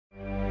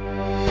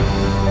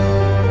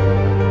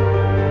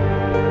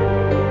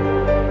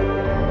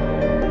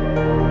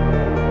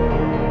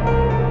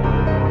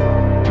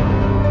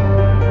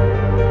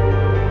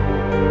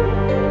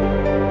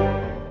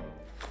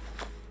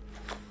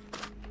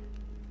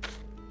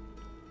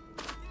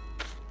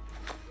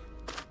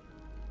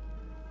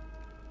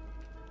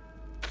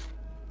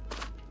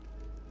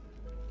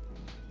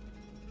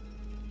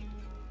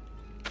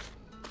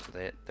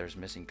there's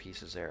missing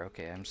pieces there.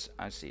 Okay,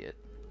 I see it.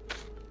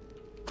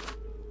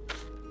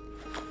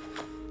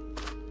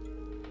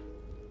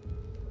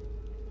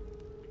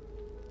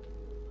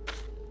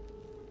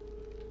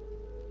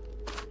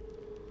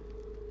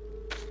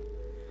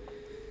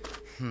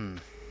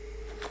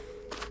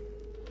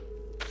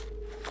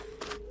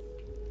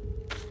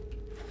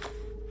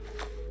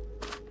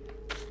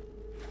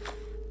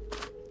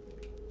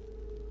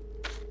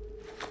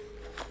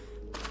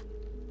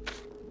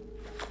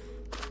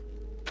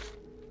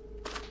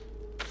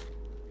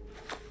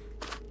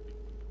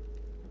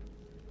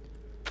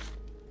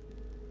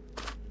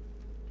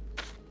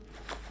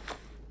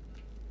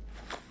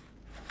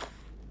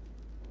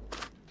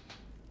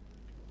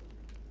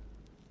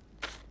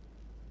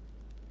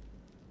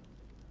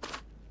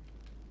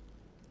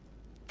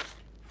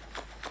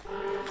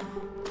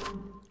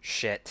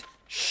 Shit.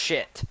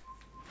 Shit.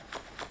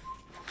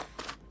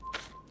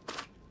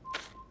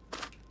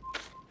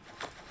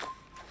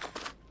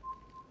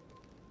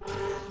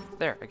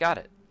 There, I got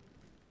it.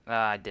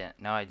 I didn't.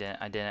 No, I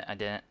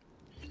didn't.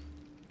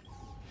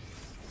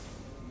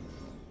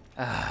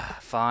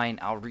 Fine,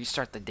 I'll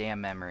restart the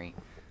damn memory.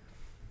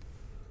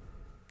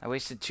 I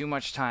wasted too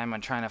much time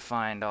on trying to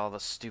find all the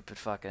stupid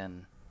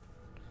fucking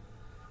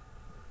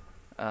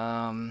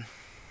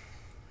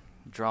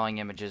drawing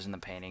images in the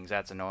paintings.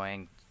 That's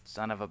annoying.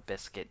 Son of a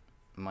biscuit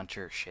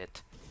muncher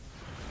shit.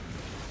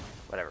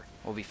 Whatever.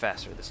 We'll be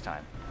faster this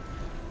time.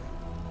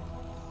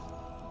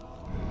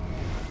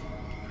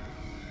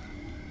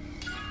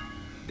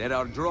 There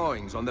are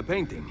drawings on the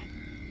painting.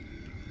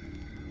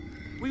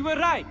 We were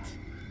right.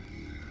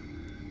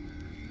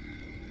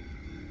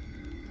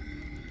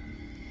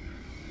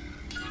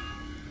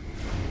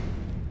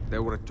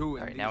 There were two.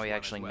 Alright, now we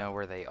actually know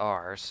where they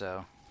are,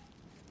 so.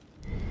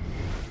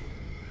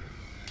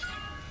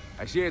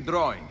 I see a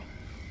drawing.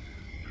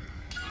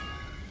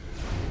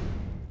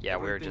 Yeah,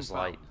 we were just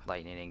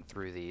lightning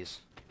through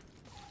these.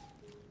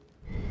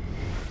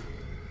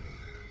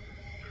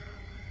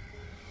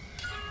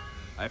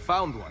 I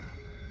found one.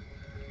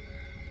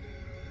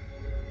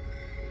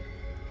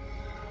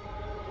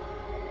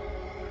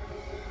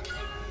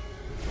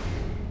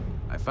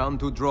 I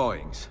found two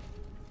drawings.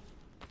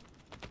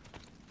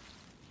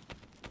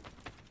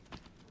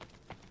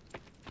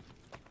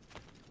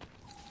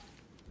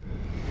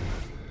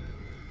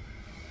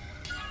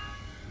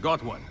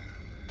 Got one.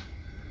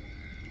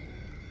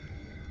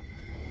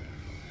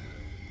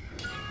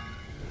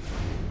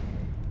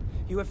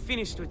 You have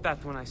finished with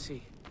that one, I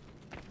see.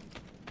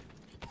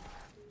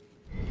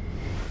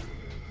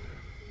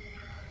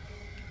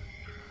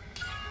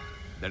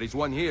 There is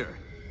one here.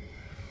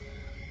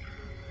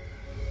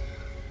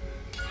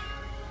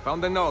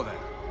 Found another.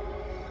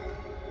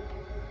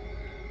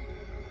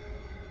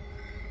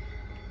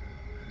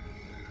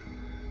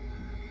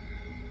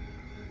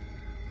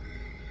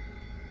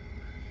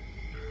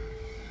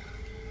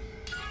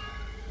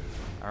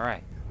 All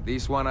right.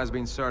 This one has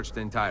been searched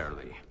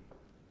entirely.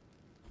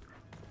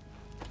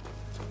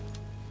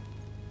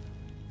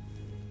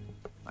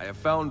 I have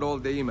found all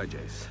the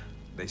images.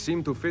 They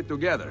seem to fit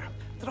together.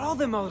 Draw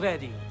them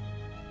already.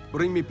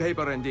 Bring me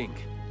paper and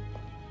ink.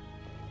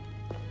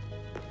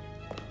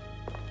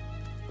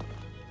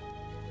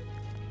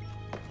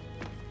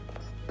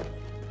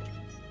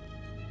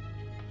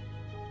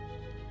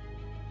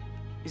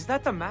 Is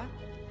that a map?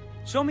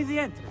 Show me the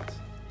entrance.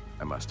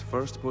 I must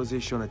first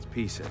position its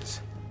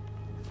pieces.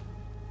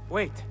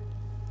 Wait.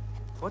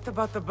 What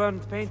about the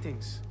burned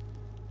paintings?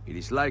 It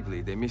is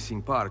likely the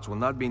missing parts will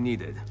not be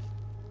needed.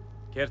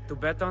 Care to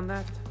bet on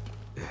that?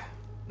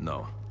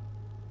 No.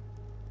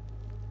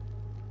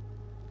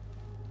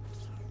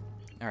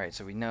 Alright,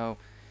 so we know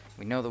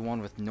the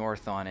one with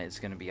north on it is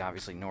going to be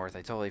obviously north.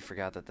 I totally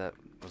forgot that that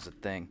was a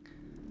thing.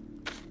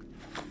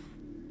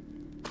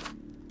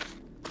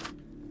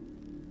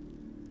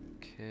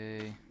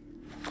 Okay.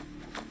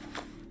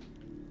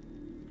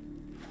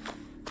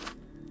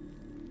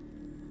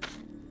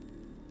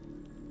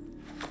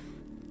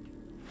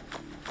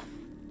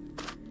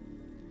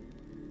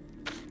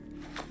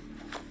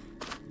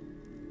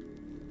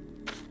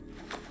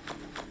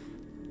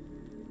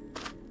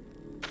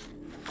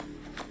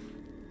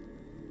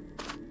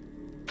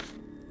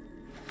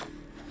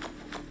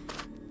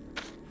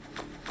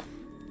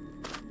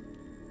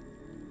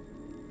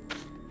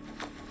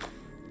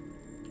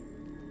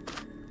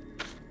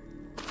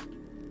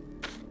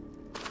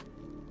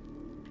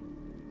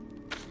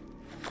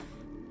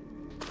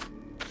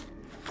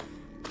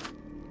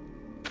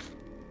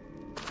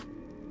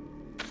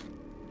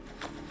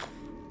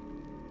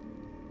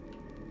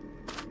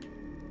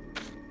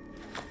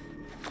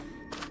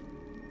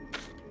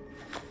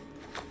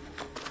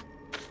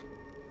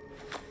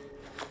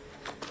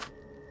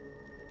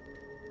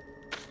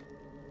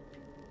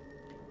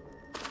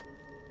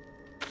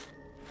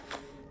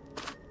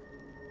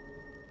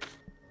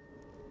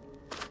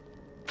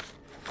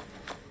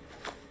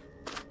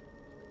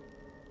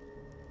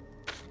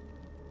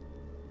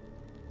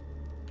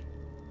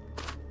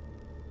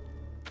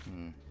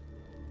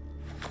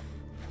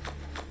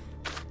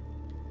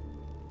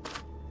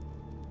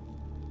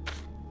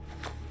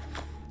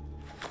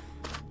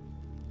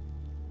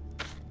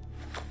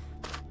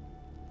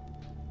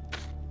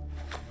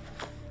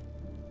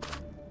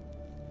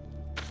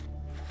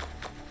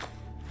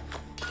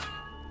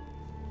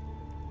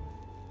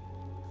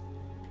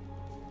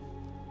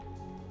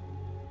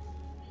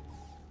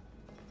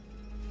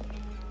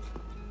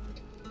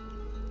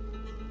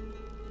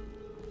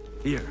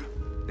 Here,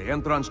 the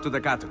entrance to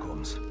the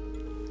catacombs.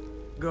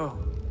 Go.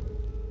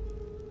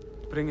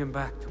 Bring him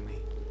back to me.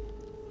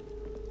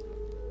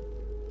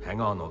 Hang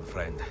on, old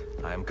friend.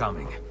 I am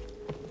coming.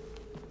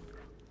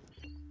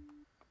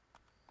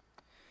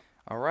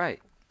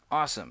 Alright.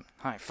 Awesome.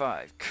 High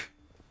five.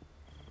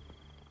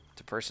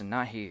 To person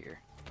not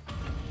here.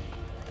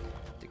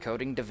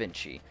 Decoding Da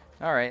Vinci.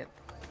 Alright.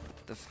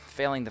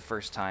 Failing the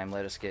first time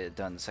let us get it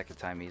done the second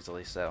time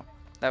easily, so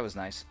that was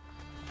nice.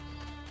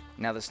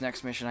 Now this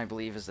next mission, I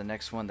believe, is the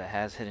next one that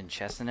has hidden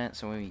chests in it,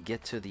 so when we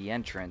get to the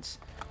entrance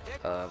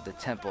of the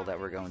temple that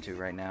we're going to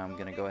right now, I'm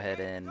going to go ahead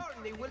and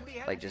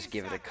like just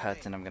give it a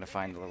cut, and I'm going to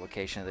find the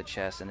location of the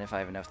chest, and if I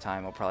have enough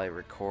time, I'll probably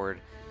record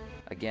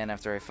again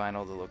after I find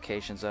all the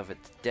locations of it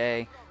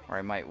today, or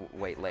I might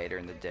wait later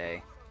in the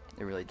day.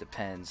 It really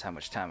depends how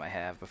much time I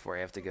have before I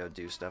have to go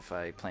do stuff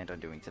I planned on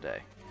doing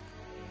today.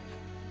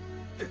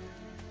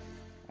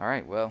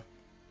 Alright, well,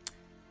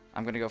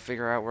 I'm going to go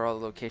figure out where all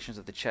the locations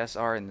of the chests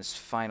are in this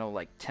final,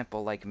 like,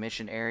 temple-like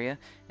mission area,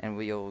 and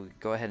we'll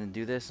go ahead and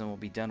do this, and we'll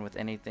be done with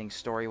anything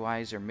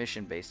story-wise or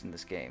mission-based in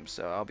this game.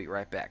 So I'll be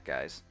right back,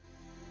 guys.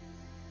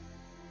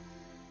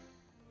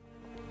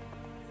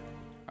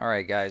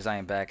 Alright, guys, I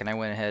am back, and I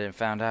went ahead and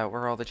found out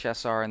where all the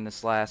chests are in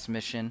this last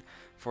mission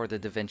for the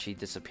Da Vinci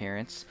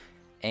disappearance,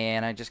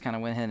 and I just kind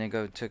of went ahead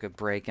and took a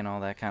break and all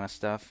that kind of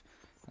stuff.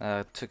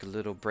 Took a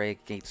little break,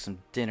 ate some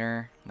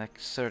dinner, that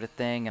sort of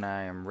thing, and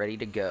I am ready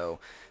to go.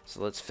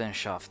 So let's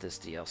finish off this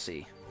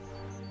DLC.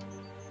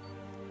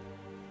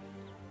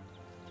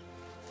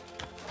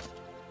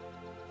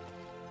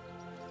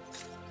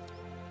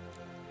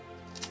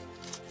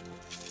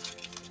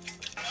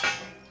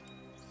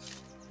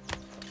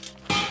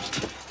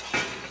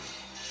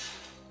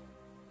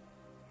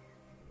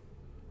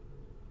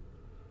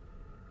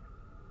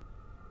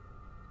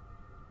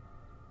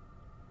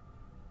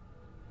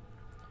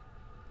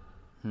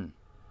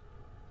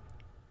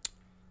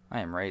 I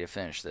am ready to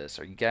finish this.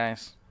 Are you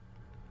guys?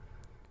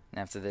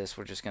 And after this,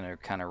 we're just going to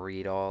kind of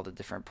read all the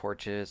different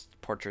portraits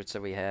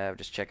that we have.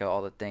 Just check out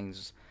all the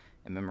things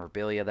and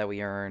memorabilia that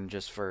we earned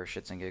just for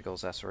shits and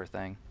giggles, that sort of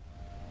thing.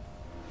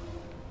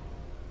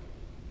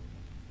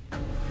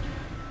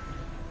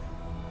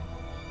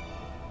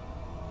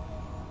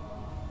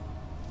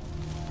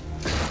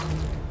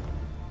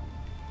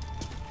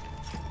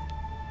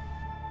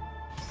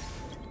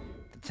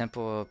 The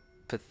Temple of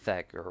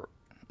Pythagoras.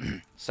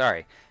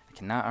 Sorry. I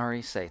cannot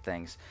already say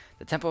things.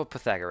 The Temple of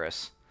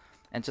Pythagoras.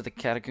 Enter the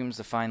catacombs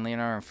to find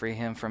Leonardo and free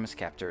him from his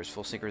captors.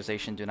 Full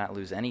synchronization, do not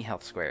lose any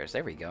health squares.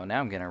 There we go, now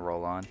I'm gonna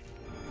roll on.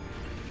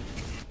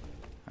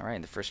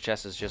 Alright, the first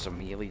chest is just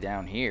immediately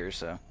down here,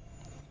 so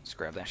let's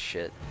grab that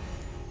shit.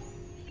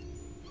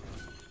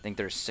 I think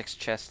there's 6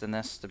 chests in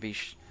this to be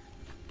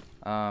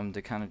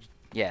to kind of,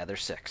 yeah,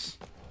 there's 6.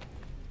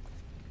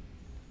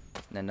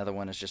 And another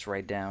one is just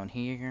right down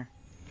here.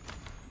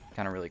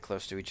 Kind of really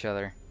close to each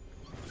other.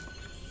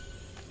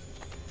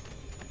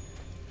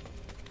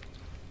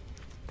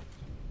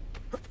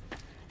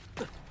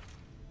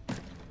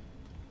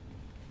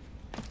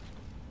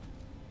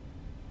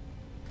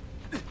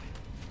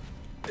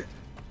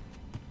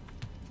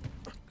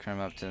 Come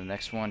up to the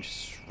next one,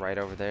 just right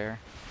over there.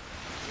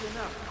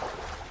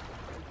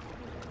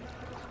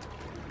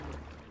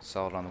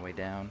 Saw it on the way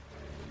down.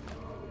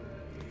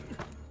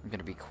 I'm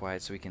gonna be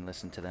quiet so we can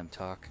listen to them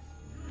talk.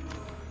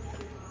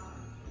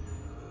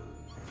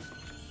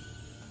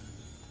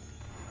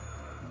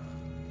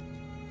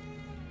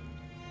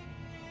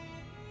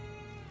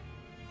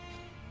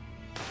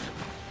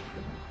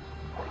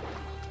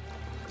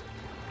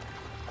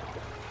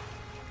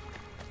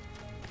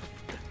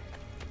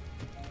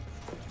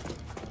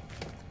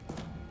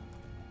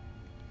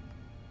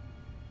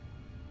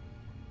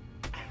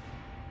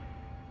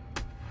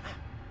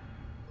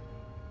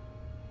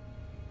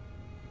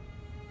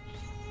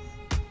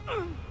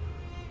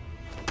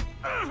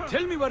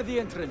 Tell me where the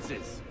entrance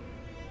is.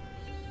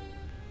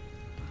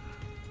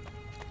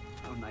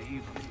 How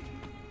naive of me.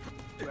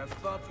 To have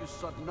thought you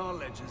sought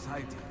knowledge as I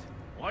did.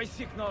 Why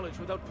seek knowledge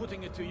without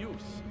putting it to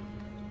use?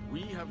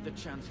 We have the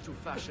chance to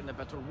fashion a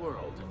better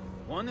world.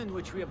 One in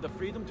which we have the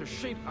freedom to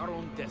shape our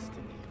own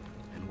destiny.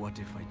 And what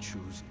if I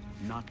choose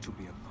not to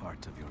be a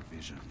part of your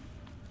vision?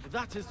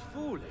 That is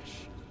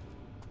foolish.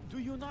 Do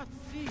you not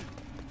see?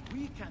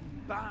 We can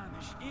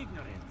banish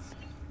ignorance.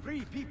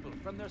 Free people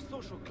from their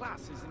social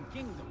classes and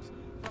kingdoms.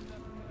 From their...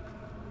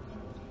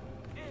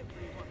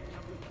 Everyone can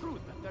have the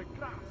truth at their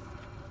grasp.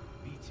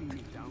 Beating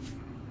me down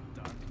from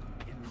the dark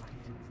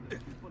enlightens the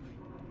people.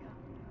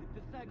 The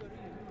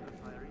Pythagorean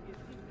unifier is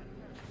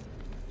infinite.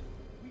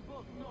 We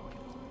both know it.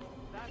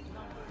 That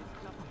number is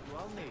common to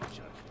all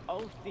nature,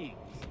 all things.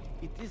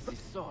 It is the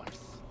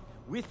source.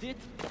 With it,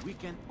 we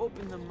can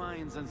open the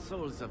minds and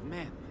souls of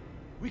men.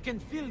 We can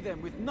fill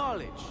them with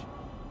knowledge.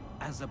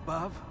 As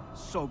above,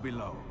 so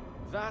below.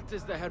 That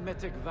is the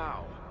Hermetic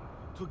vow.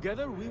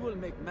 Together we will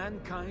make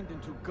mankind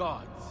into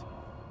gods.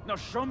 Now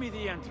show me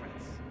the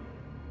entrance.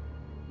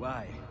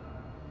 Why?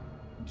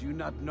 Do you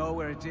not know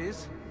where it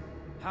is?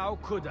 How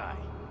could I?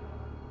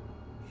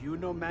 You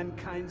know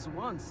mankind's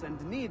wants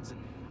and needs.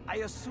 I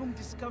assumed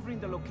discovering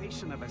the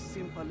location of a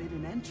simple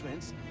hidden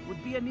entrance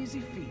would be an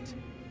easy feat.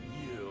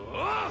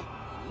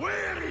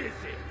 Where is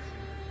it?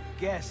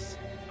 Guess.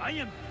 I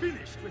am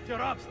finished with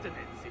your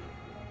obstinacy.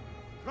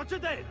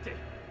 Procedete!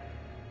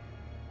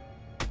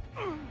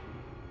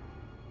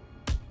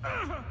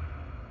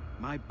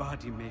 My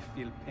body may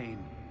feel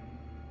pain,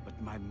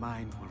 but my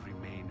mind will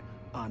remain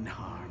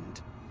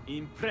unharmed.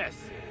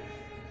 Impressive.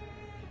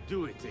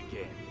 Do it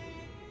again.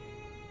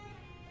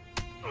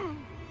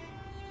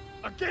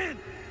 Again!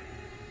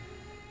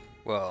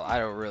 Well, I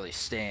don't really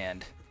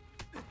stand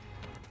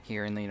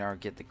hearing Leonardo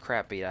get the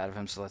crap beat out of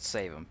him, so let's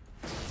save him.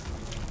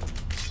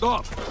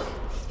 Stop!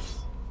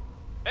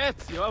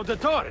 Ezio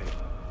Auditore!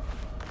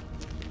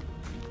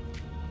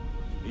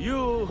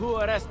 You who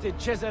arrested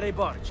Cesare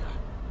Borgia,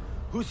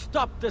 who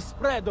stopped the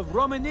spread of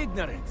Roman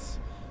ignorance,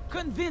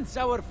 convince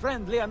our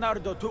friend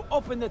Leonardo to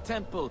open the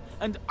temple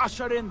and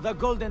usher in the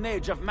golden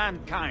age of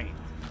mankind.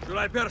 Shall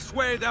I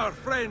persuade our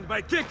friend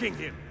by kicking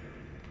him?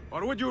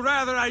 Or would you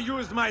rather I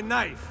used my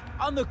knife?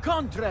 On the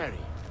contrary,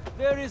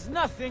 there is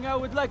nothing I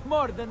would like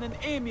more than an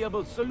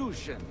amiable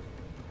solution.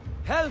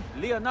 Help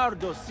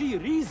Leonardo see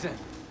reason.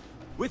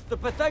 With the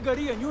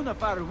Pythagorean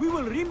Unifier, we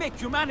will remake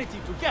humanity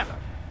together.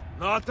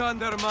 Not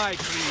under my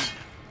creed.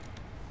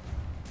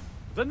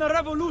 Then the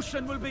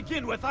revolution will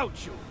begin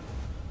without you.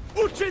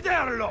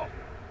 Ucciderlo!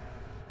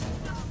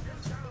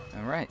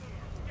 Alright.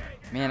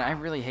 Man, I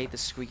really hate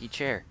this squeaky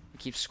chair. It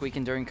keeps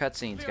squeaking during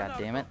cutscenes, god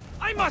damn it.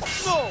 I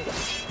must know!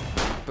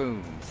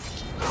 Boom.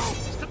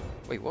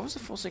 Wait, what was the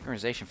full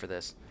synchronization for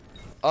this?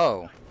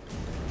 Oh.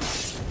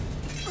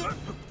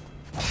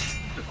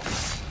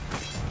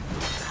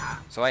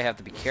 So I have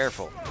to be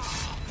careful.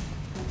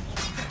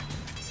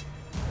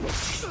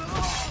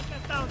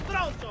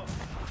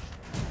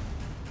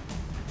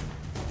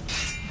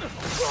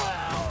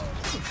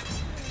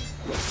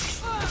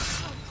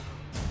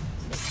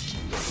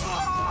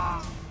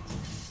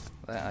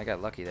 I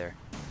got lucky there.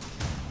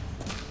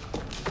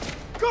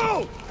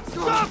 Go!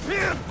 Stop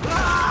him!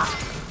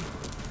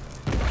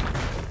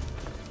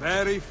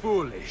 Very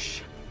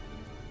foolish.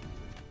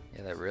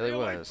 Yeah, that really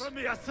was. From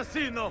me,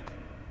 assassino!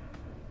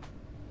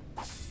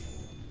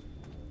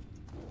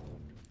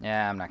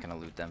 Yeah, I'm not gonna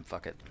loot them.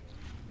 Fuck it.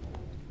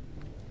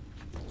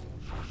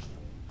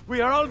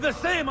 We are all the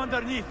same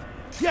underneath,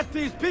 yet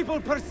these people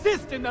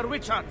persist in their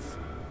witch hunts.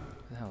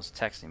 Who the hell's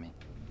texting me?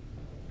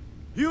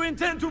 You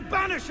intend to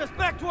banish us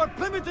back to our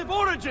primitive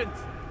origins!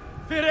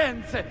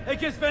 Firenze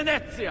against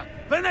Venezia,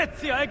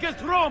 Venezia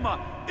against Roma,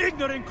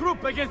 ignorant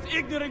group against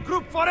ignorant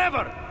group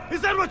forever!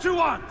 Is that what you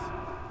want?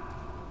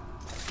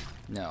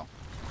 No.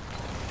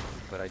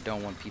 But I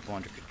don't want people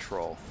under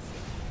control.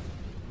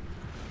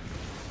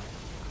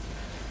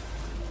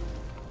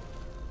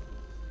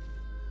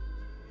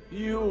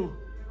 You...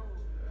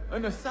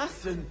 an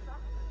assassin?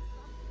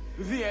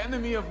 The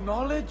enemy of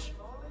knowledge?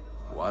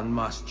 One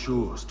must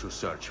choose to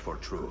search for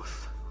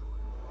truth.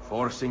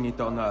 Forcing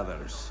it on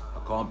others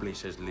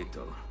accomplishes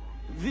little.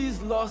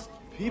 These lost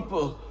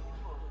people...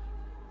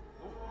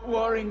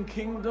 warring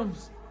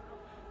kingdoms...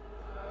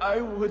 I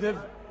would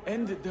have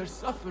ended their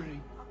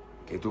suffering.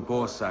 Che tu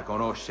possa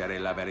conoscere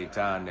la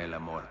verità nella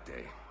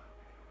morte.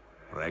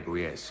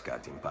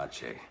 Requiescat in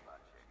pace.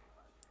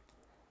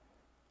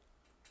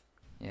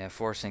 Yeah,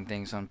 forcing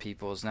things on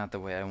people is not the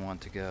way I want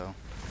to go.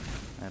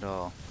 At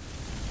all.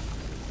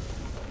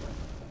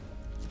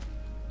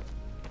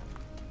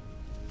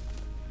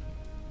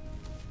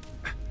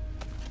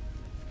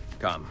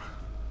 Come,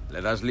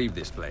 let us leave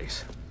this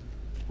place.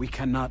 We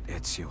cannot,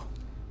 Ezio.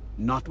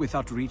 Not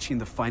without reaching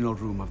the final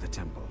room of the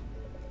temple.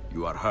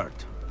 You are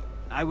hurt.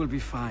 I will be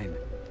fine.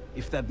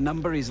 If that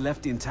number is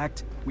left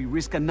intact, we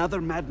risk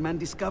another madman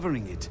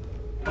discovering it.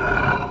 Take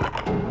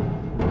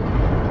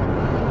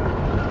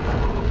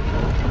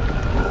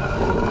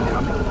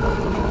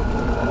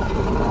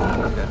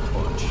that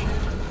torch.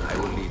 I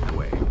will lead the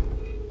way.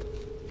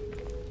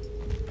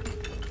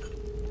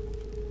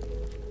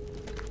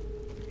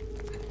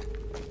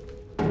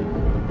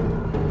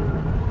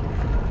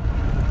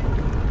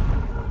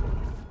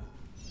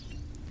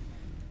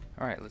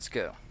 Alright, let's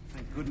go.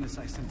 Thank goodness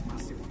I sent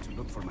Massimo to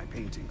look for my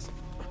paintings.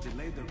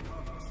 Delayed the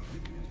progress.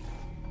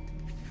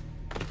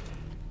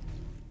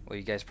 Well,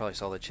 you guys probably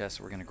saw the chest,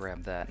 so we're gonna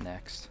grab that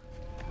next.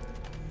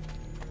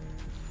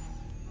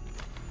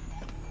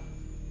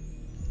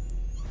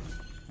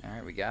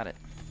 Alright, we got it.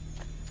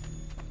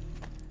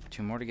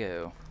 2 more to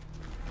go.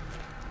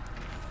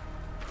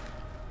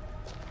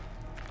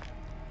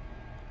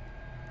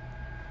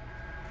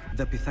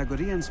 The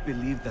Pythagoreans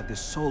believed that the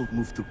soul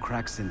moved through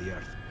cracks in the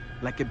earth.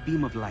 Like a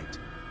beam of light,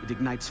 it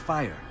ignites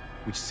fire,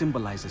 which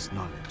symbolizes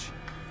knowledge.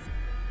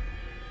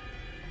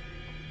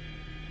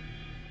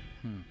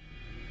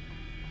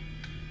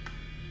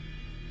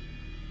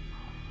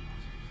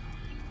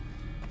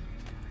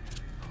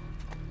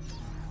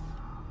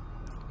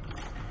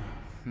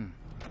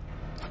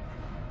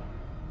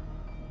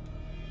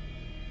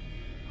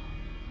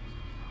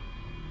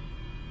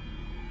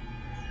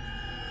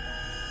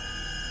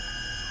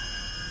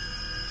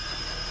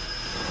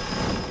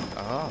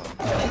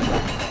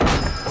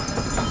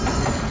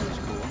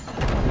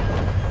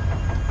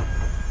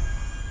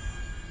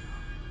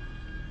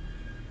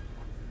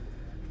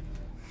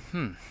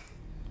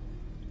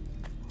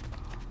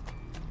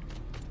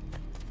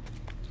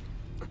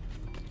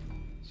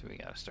 So we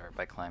gotta start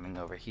by climbing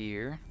over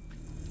here.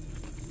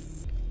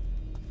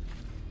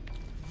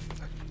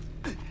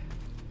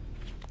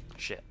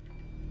 Shit.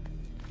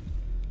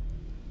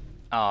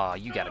 Oh,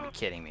 you gotta be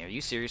kidding me. Are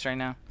you serious right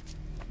now?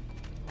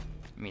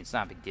 I mean, it's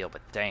not a big deal,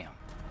 but damn.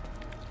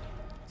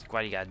 It's like,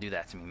 why do you gotta do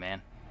that to me,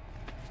 man?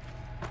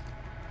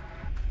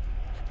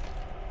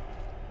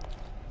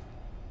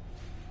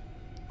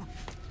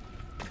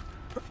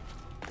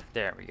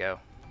 There we go.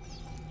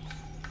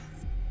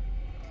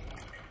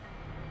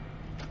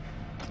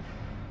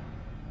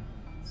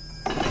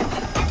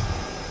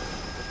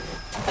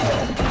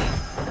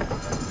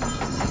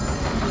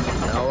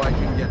 Now I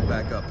can get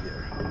back up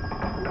here.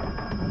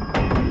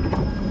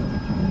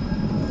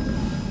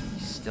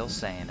 He's still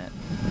saying it.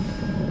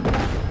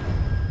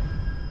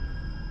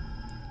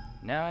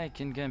 Now I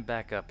can get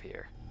back up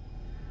here.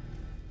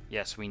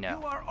 Yes, we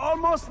know. You are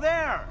almost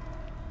there!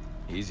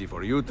 Easy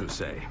for you to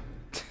say.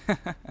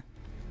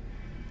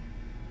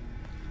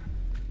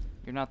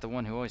 You're not the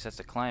one who always has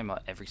to climb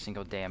every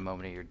single damn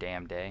moment of your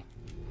damn day.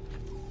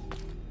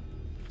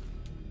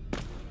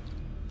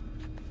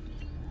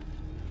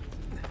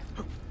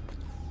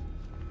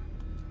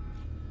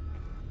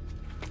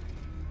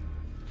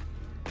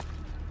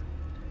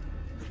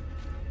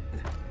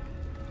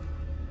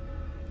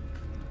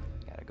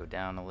 Gotta go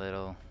down a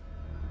little.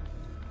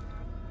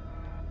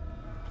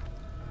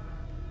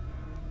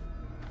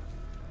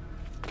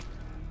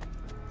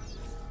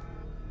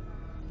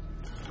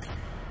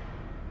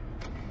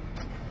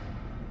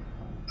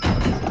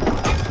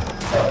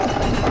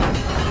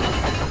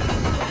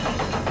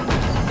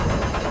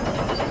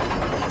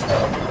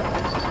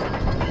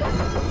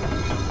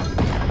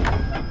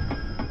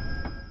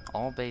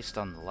 All based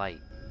on the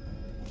light.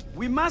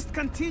 We must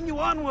continue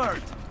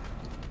onward!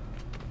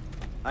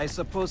 I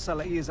suppose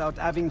Salai is out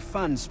having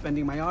fun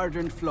spending my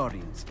hard-earned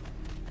florins.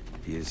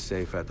 He is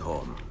safe at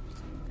home.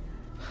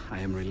 I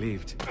am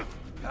relieved.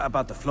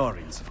 About the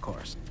florins, of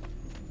course.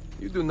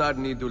 You do not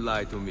need to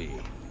lie to me.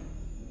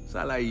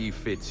 Salai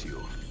fits you.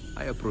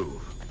 I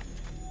approve.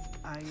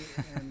 I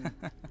am...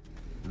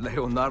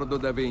 Leonardo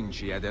da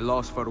Vinci at a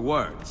loss for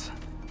words.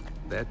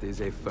 That is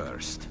a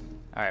first.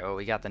 Alright, well,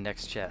 we got the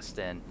next chest,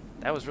 and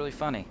that was really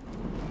funny.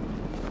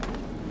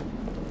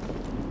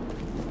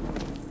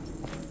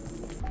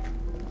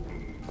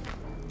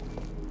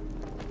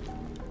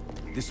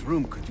 This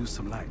room could use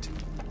some light.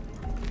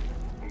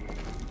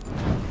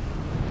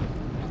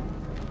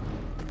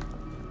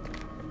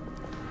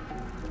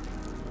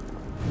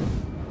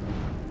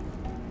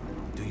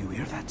 Do you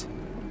hear that?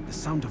 The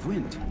sound of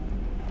wind.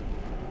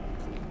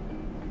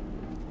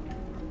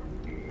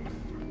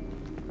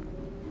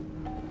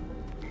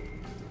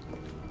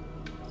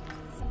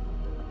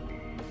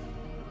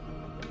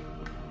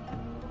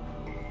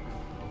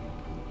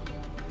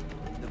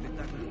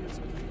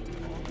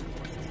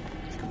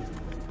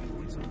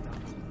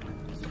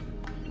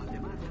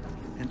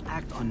 And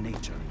act on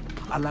nature,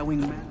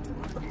 allowing man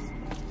to...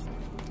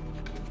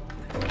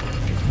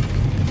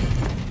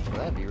 Well,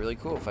 that'd be really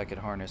cool if I could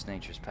harness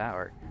nature's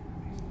power.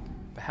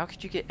 But how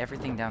could you get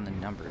everything down to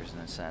numbers, in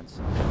a sense?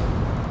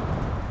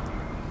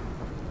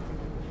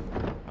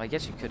 Well, I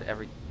guess you could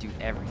do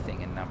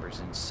everything in numbers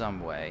in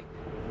some way,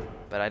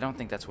 but I don't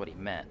think that's what he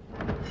meant.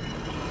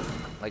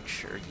 Like,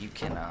 sure, you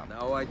can,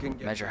 Now I can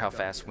measure how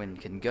fast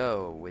wind can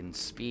go, wind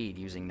speed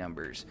using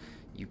numbers.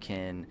 You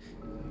can,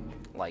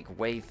 like,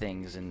 weigh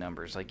things in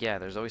numbers. Like, yeah,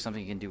 there's always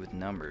something you can do with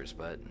numbers,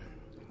 but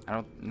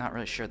not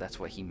really sure that's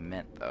what he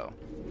meant, though.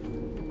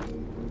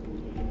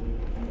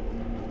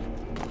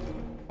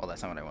 Well,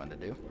 that's not what I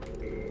wanted to do.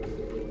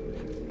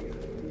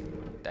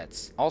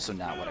 That's also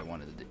not what I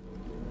wanted to do.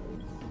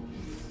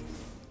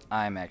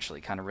 I'm actually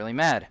kind of really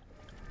mad.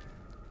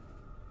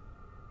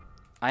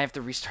 I have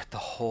to restart the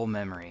whole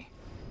memory.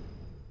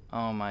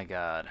 Oh my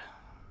god.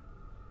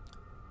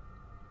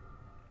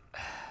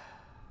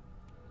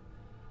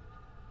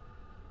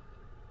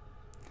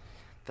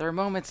 There are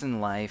moments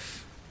in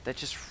life that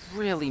just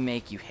really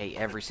make you hate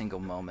every single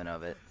moment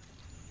of it.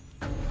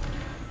 The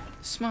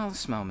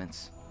smallest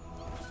moments.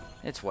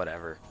 It's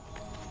whatever.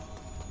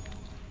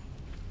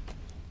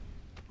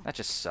 That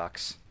just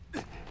sucks.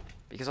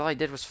 Because all I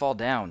did was fall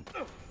down.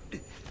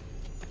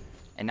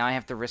 And now I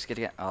have to risk it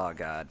again. Oh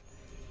god.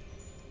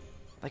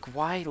 Like,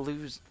 why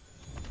lose...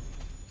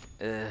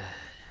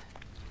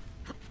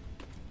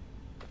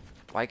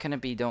 Why couldn't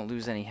it be don't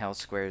lose any health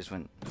squares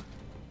when...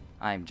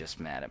 I'm just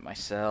mad at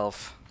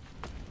myself.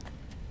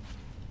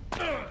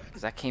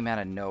 Because that came out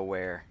of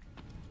nowhere.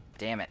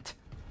 Damn it.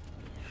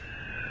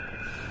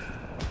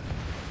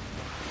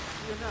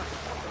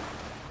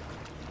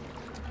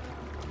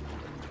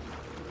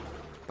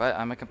 But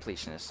I'm a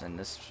completionist, and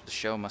this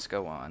show must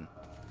go on.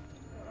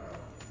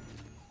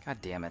 God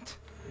damn it.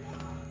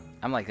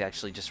 I'm like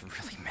actually just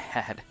really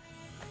mad.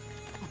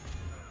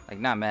 Like,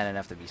 not mad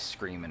enough to be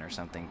screaming or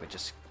something, but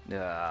just...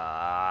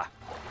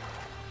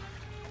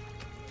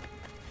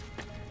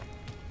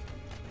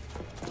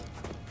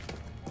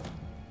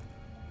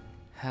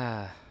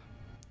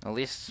 At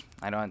least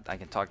I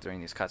can talk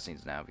during these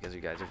cutscenes now because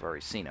you guys have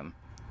already seen them.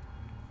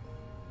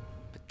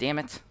 But damn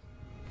it.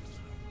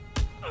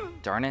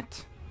 Darn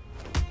it.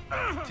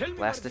 Tell me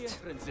Blast where it.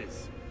 the entrance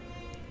is.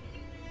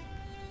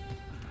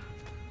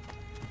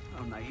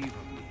 How naive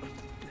of me.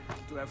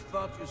 To have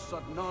thought you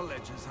sought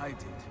knowledge as I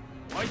did.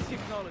 I seek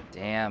knowledge.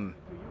 Damn.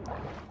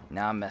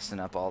 Now I'm messing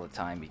up all the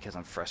time because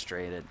I'm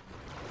frustrated.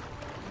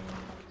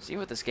 See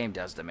what this game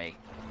does to me.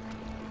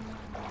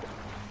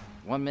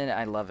 One minute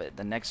I love it,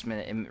 the next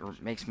minute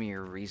it makes me a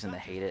reason to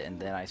hate it, and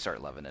then I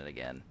start loving it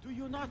again. Do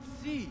you not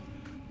see?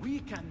 We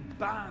can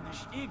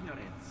banish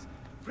ignorance.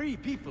 Free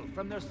people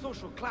from their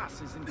social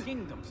classes and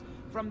kingdoms,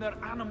 from their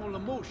animal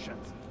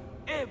emotions.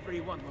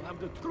 Everyone will have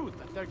the truth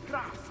at their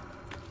grasp.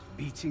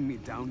 Beating me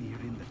down here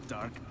in the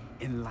dark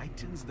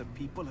enlightens the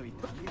people of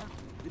Italia?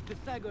 The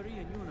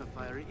Pythagorean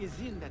unifier is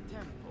in the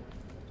temple.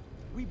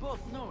 We both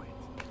know it.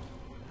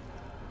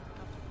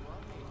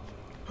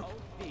 All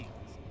things,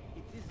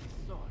 it is the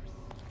source.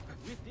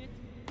 With it,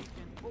 we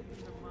can open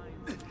the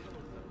minds and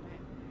souls of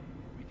men.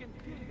 We can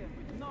fill them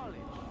with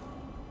knowledge.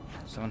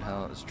 Someone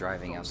hell is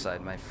driving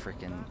outside my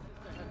freaking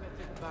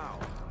Bow.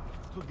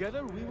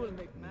 Together we will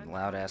make man.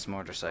 loud ass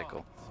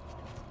motorcycle.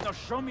 Now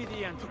show me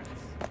the entrance.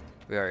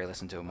 We already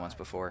listened to him once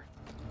before.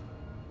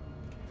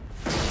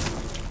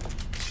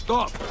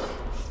 Stop!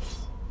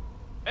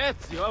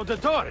 Ezio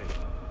Auditore!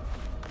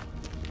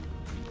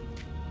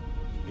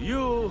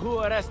 You who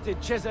arrested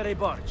Cesare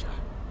Borgia,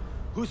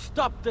 who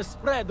stopped the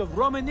spread of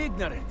Roman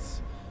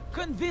ignorance,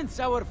 convince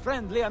our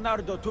friend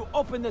Leonardo to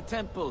open the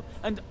temple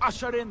and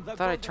usher in the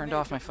Thought I golden turned age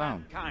off my of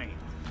phone. mankind.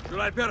 Should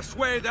I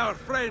persuade our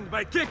friend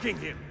by kicking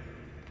him?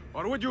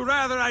 Or would you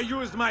rather I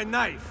used my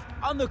knife?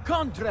 On the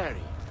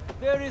contrary,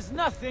 there is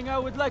nothing I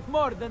would like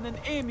more than an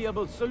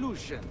amiable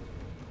solution.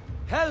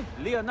 Help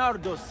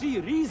Leonardo see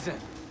reason.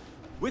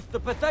 With the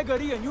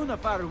Pythagorean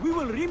unifier, we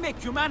will remake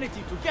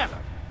humanity together.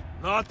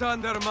 Not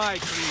under my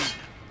creed.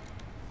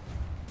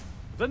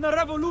 Then the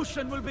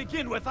revolution will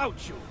begin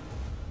without you.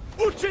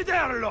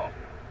 Ucciderlo!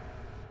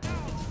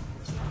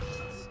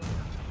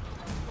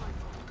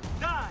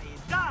 Die!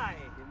 Die!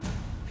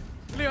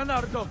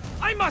 Leonardo,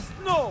 I must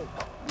know!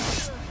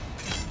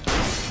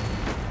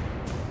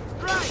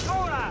 Strike,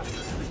 ora!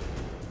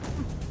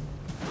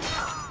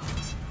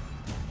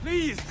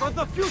 Please, for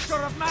the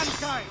future of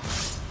mankind!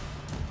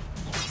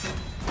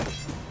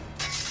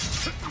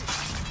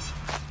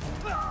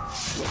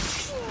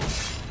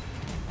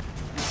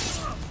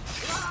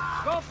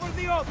 Go for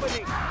the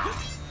opening!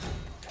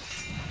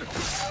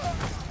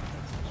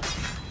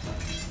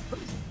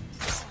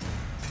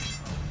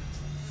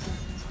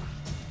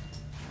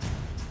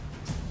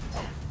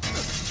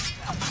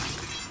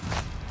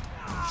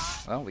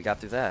 Well, we got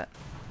through that.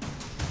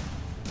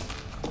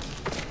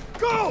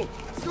 Go!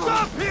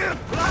 Stop him!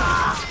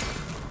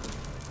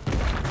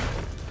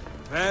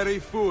 Very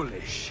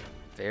foolish.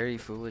 Very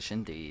foolish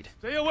indeed.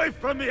 Stay away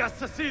from me,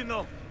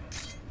 assassino!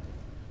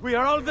 We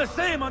are all the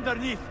same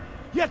underneath,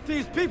 yet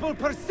these people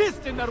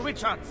persist in their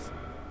witch hunts.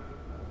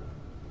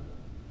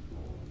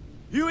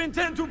 You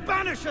intend to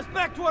banish us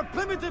back to our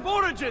primitive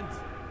origins!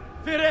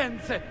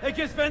 Firenze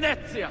against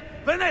Venezia,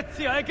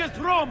 Venezia against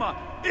Roma,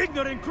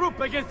 ignorant group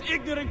against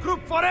ignorant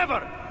group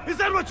forever! Is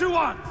that what you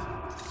want?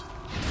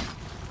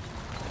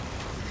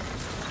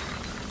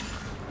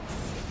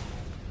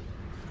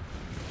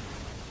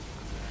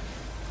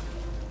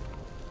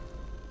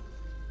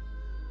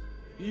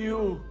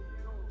 You...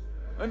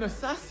 an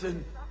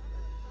assassin?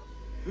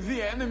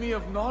 The enemy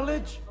of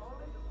knowledge?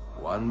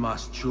 One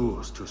must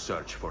choose to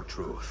search for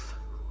truth.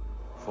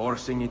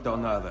 Forcing it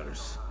on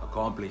others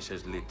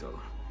accomplishes little.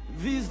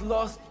 These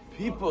lost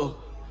people...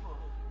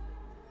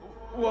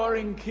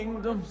 warring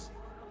kingdoms...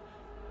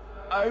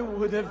 I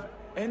would have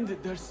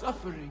ended their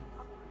suffering.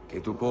 Che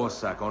tu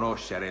possa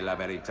conoscere la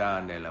verità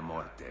nella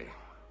morte.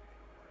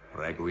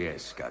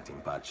 Requiescat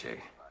in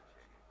pace.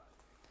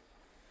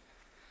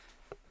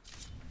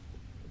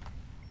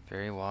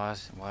 Very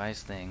wise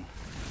thing.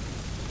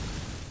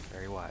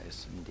 Very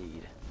wise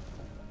indeed.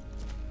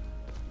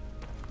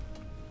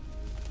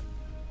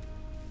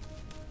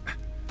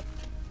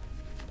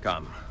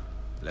 Come,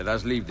 let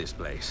us leave this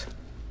place.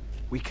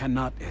 We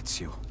cannot,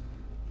 Ezio.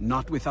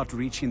 Not without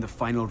reaching the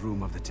final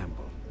room of the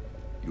temple.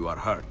 You are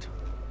hurt.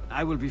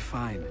 I will be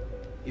fine.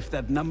 If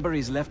that number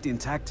is left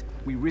intact,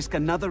 we risk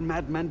another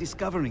madman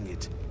discovering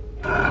it.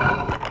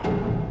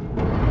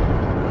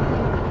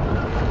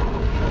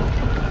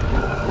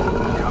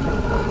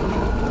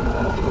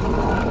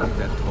 With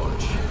that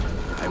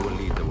torch, I will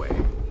lead the way.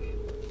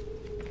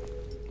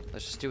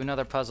 Let's just do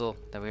another puzzle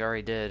that we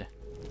already did.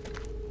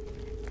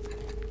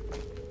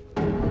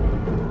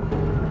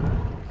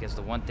 Because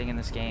the one thing in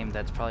this game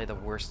that's probably the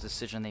worst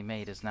decision they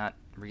made is not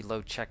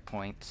reload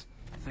checkpoints.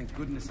 Thank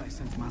goodness I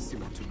sent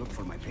Massimo to look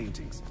for my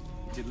paintings.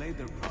 It delayed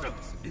their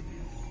progress.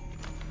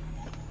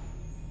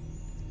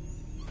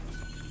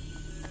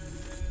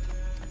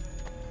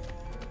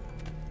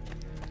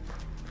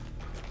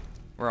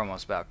 We're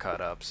almost about caught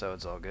up, so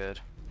it's all good.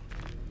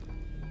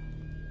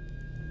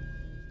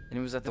 And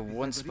it was at the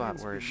one spot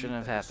where it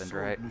shouldn't have happened,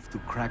 right? Move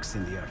through cracks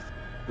in the earth.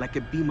 Like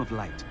a beam of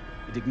light,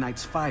 it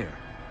ignites fire,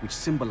 which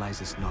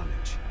symbolizes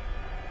knowledge.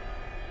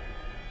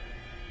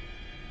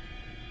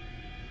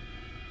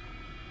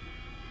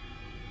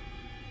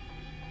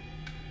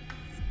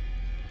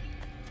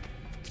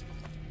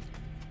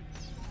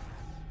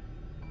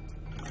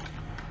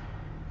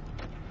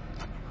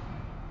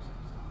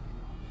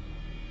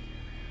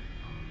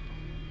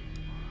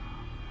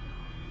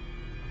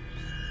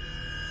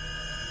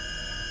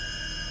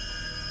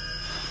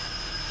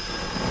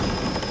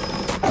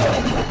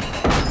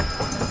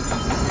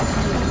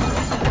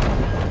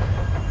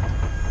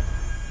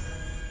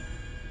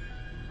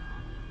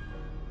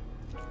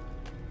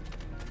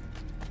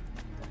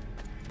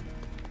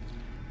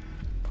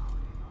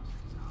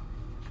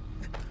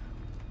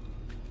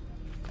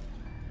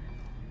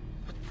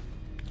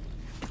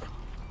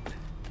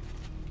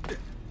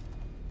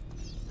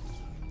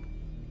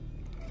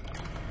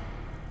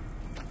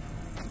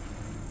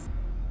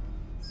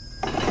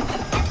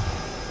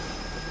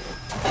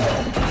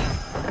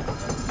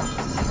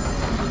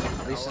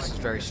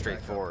 very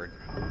straightforward.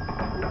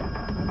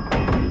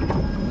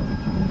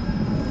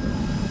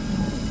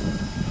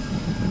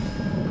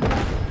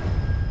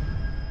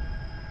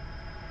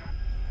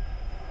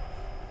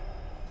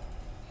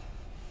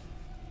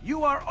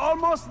 You are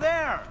almost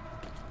there!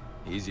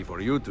 Easy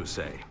for you to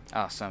say.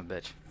 Ah, son of a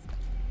bitch.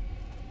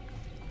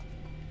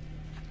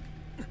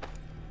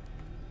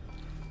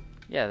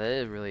 Yeah,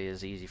 that really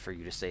is easy for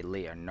you to say,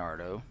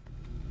 Leonardo.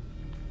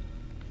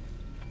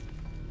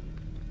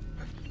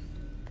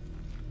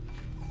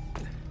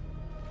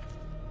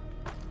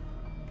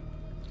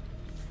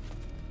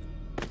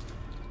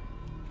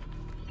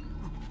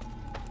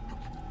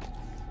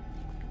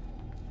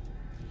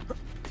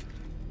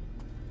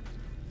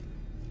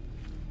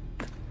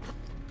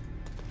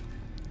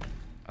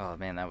 Oh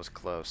man, that was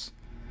close.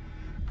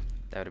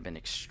 That would have been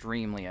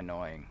extremely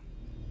annoying.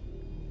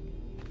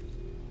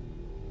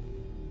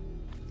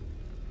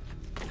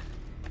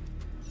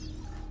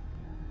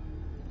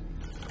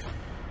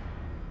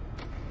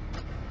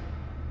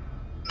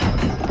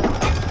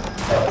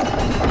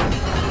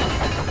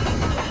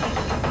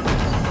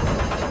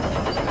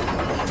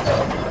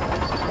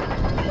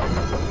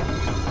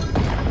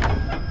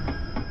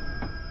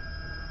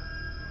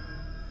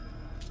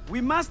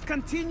 We must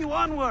continue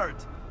onward!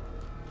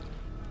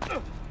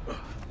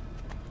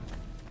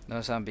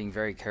 Notice I'm being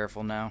very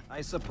careful now.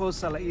 I suppose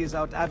Salai is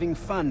out having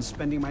fun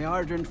spending my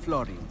hard-earned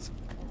florins.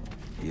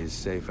 He is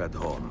safe at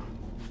home.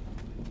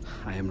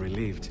 I am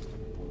relieved.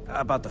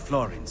 About the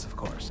florins, of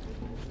course.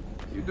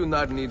 You do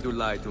not need to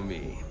lie to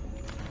me.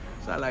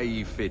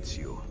 Salai fits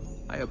you.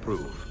 I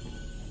approve.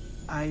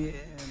 I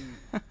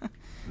am...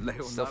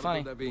 Still funny.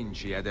 Leonardo da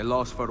Vinci at a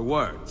loss for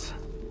words.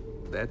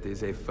 That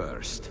is a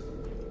first.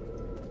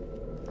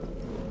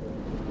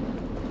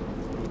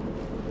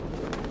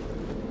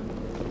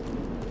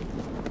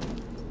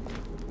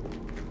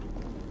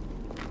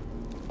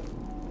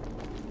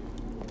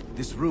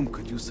 This room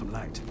could use some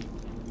light.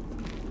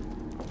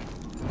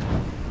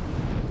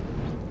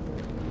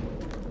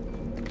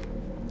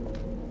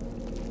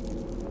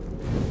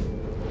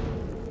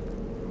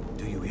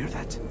 Do you hear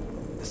that?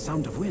 The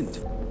sound of wind.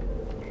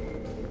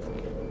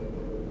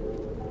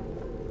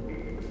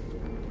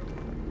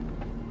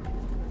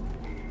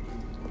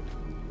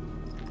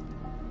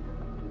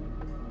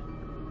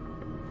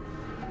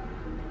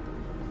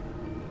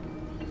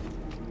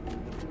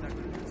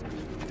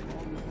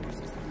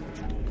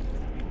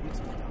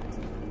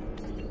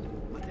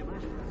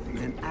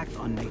 Then act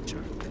on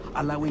nature,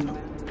 allowing...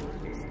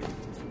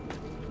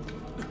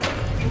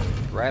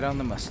 Right on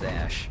the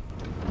mustache.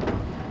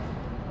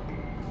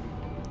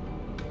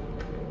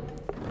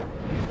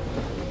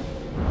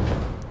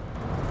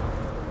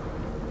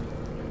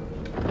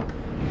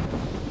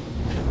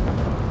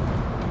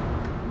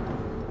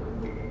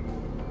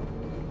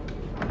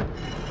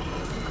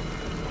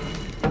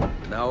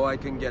 Now I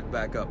can get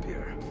back up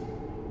here.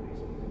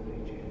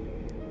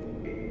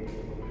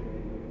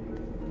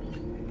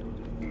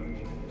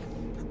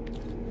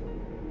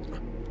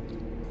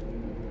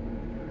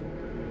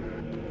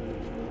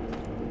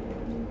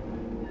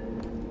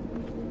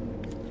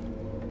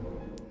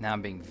 Now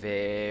I'm being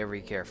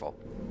very careful.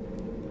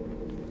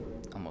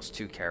 Almost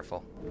too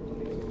careful.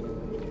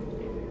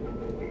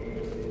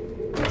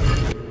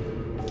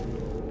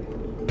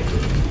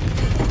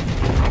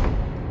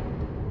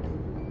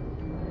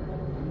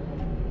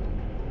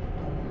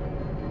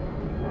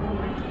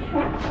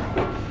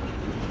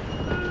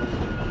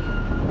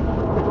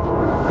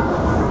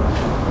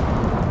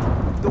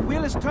 The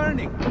wheel is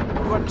turning!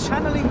 You are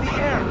channeling the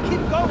air!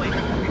 Keep going!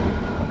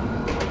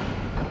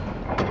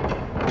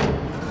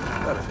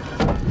 Perfect.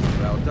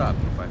 Route up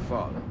if I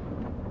fall.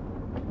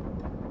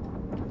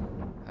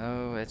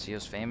 Oh,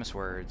 Ezio's famous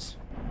words.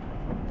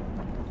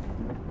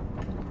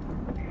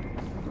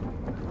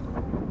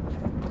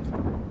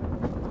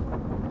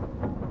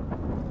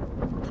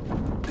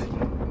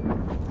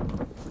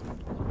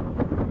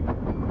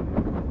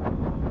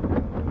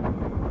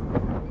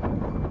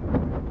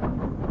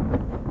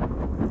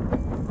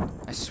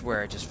 I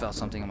swear I just felt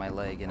something in my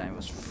leg and I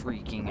was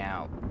freaking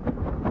out.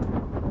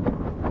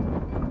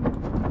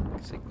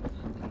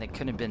 And it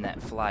couldn't have been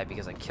that fly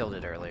because I killed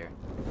it earlier.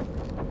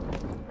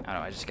 I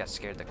don't know, I just got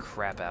scared the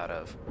crap out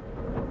of.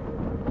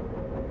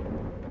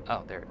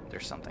 Oh,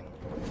 there's something.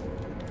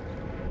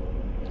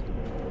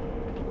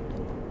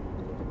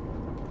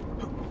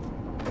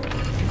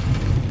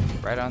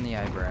 Right on the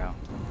eyebrow.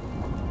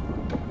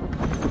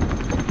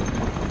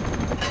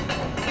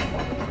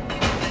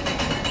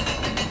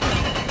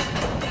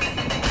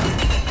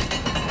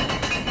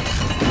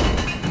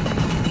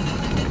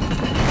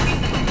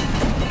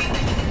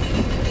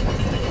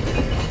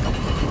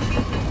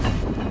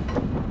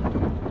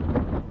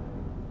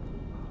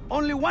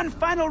 Only one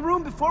final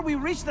room before we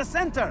reach the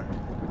center!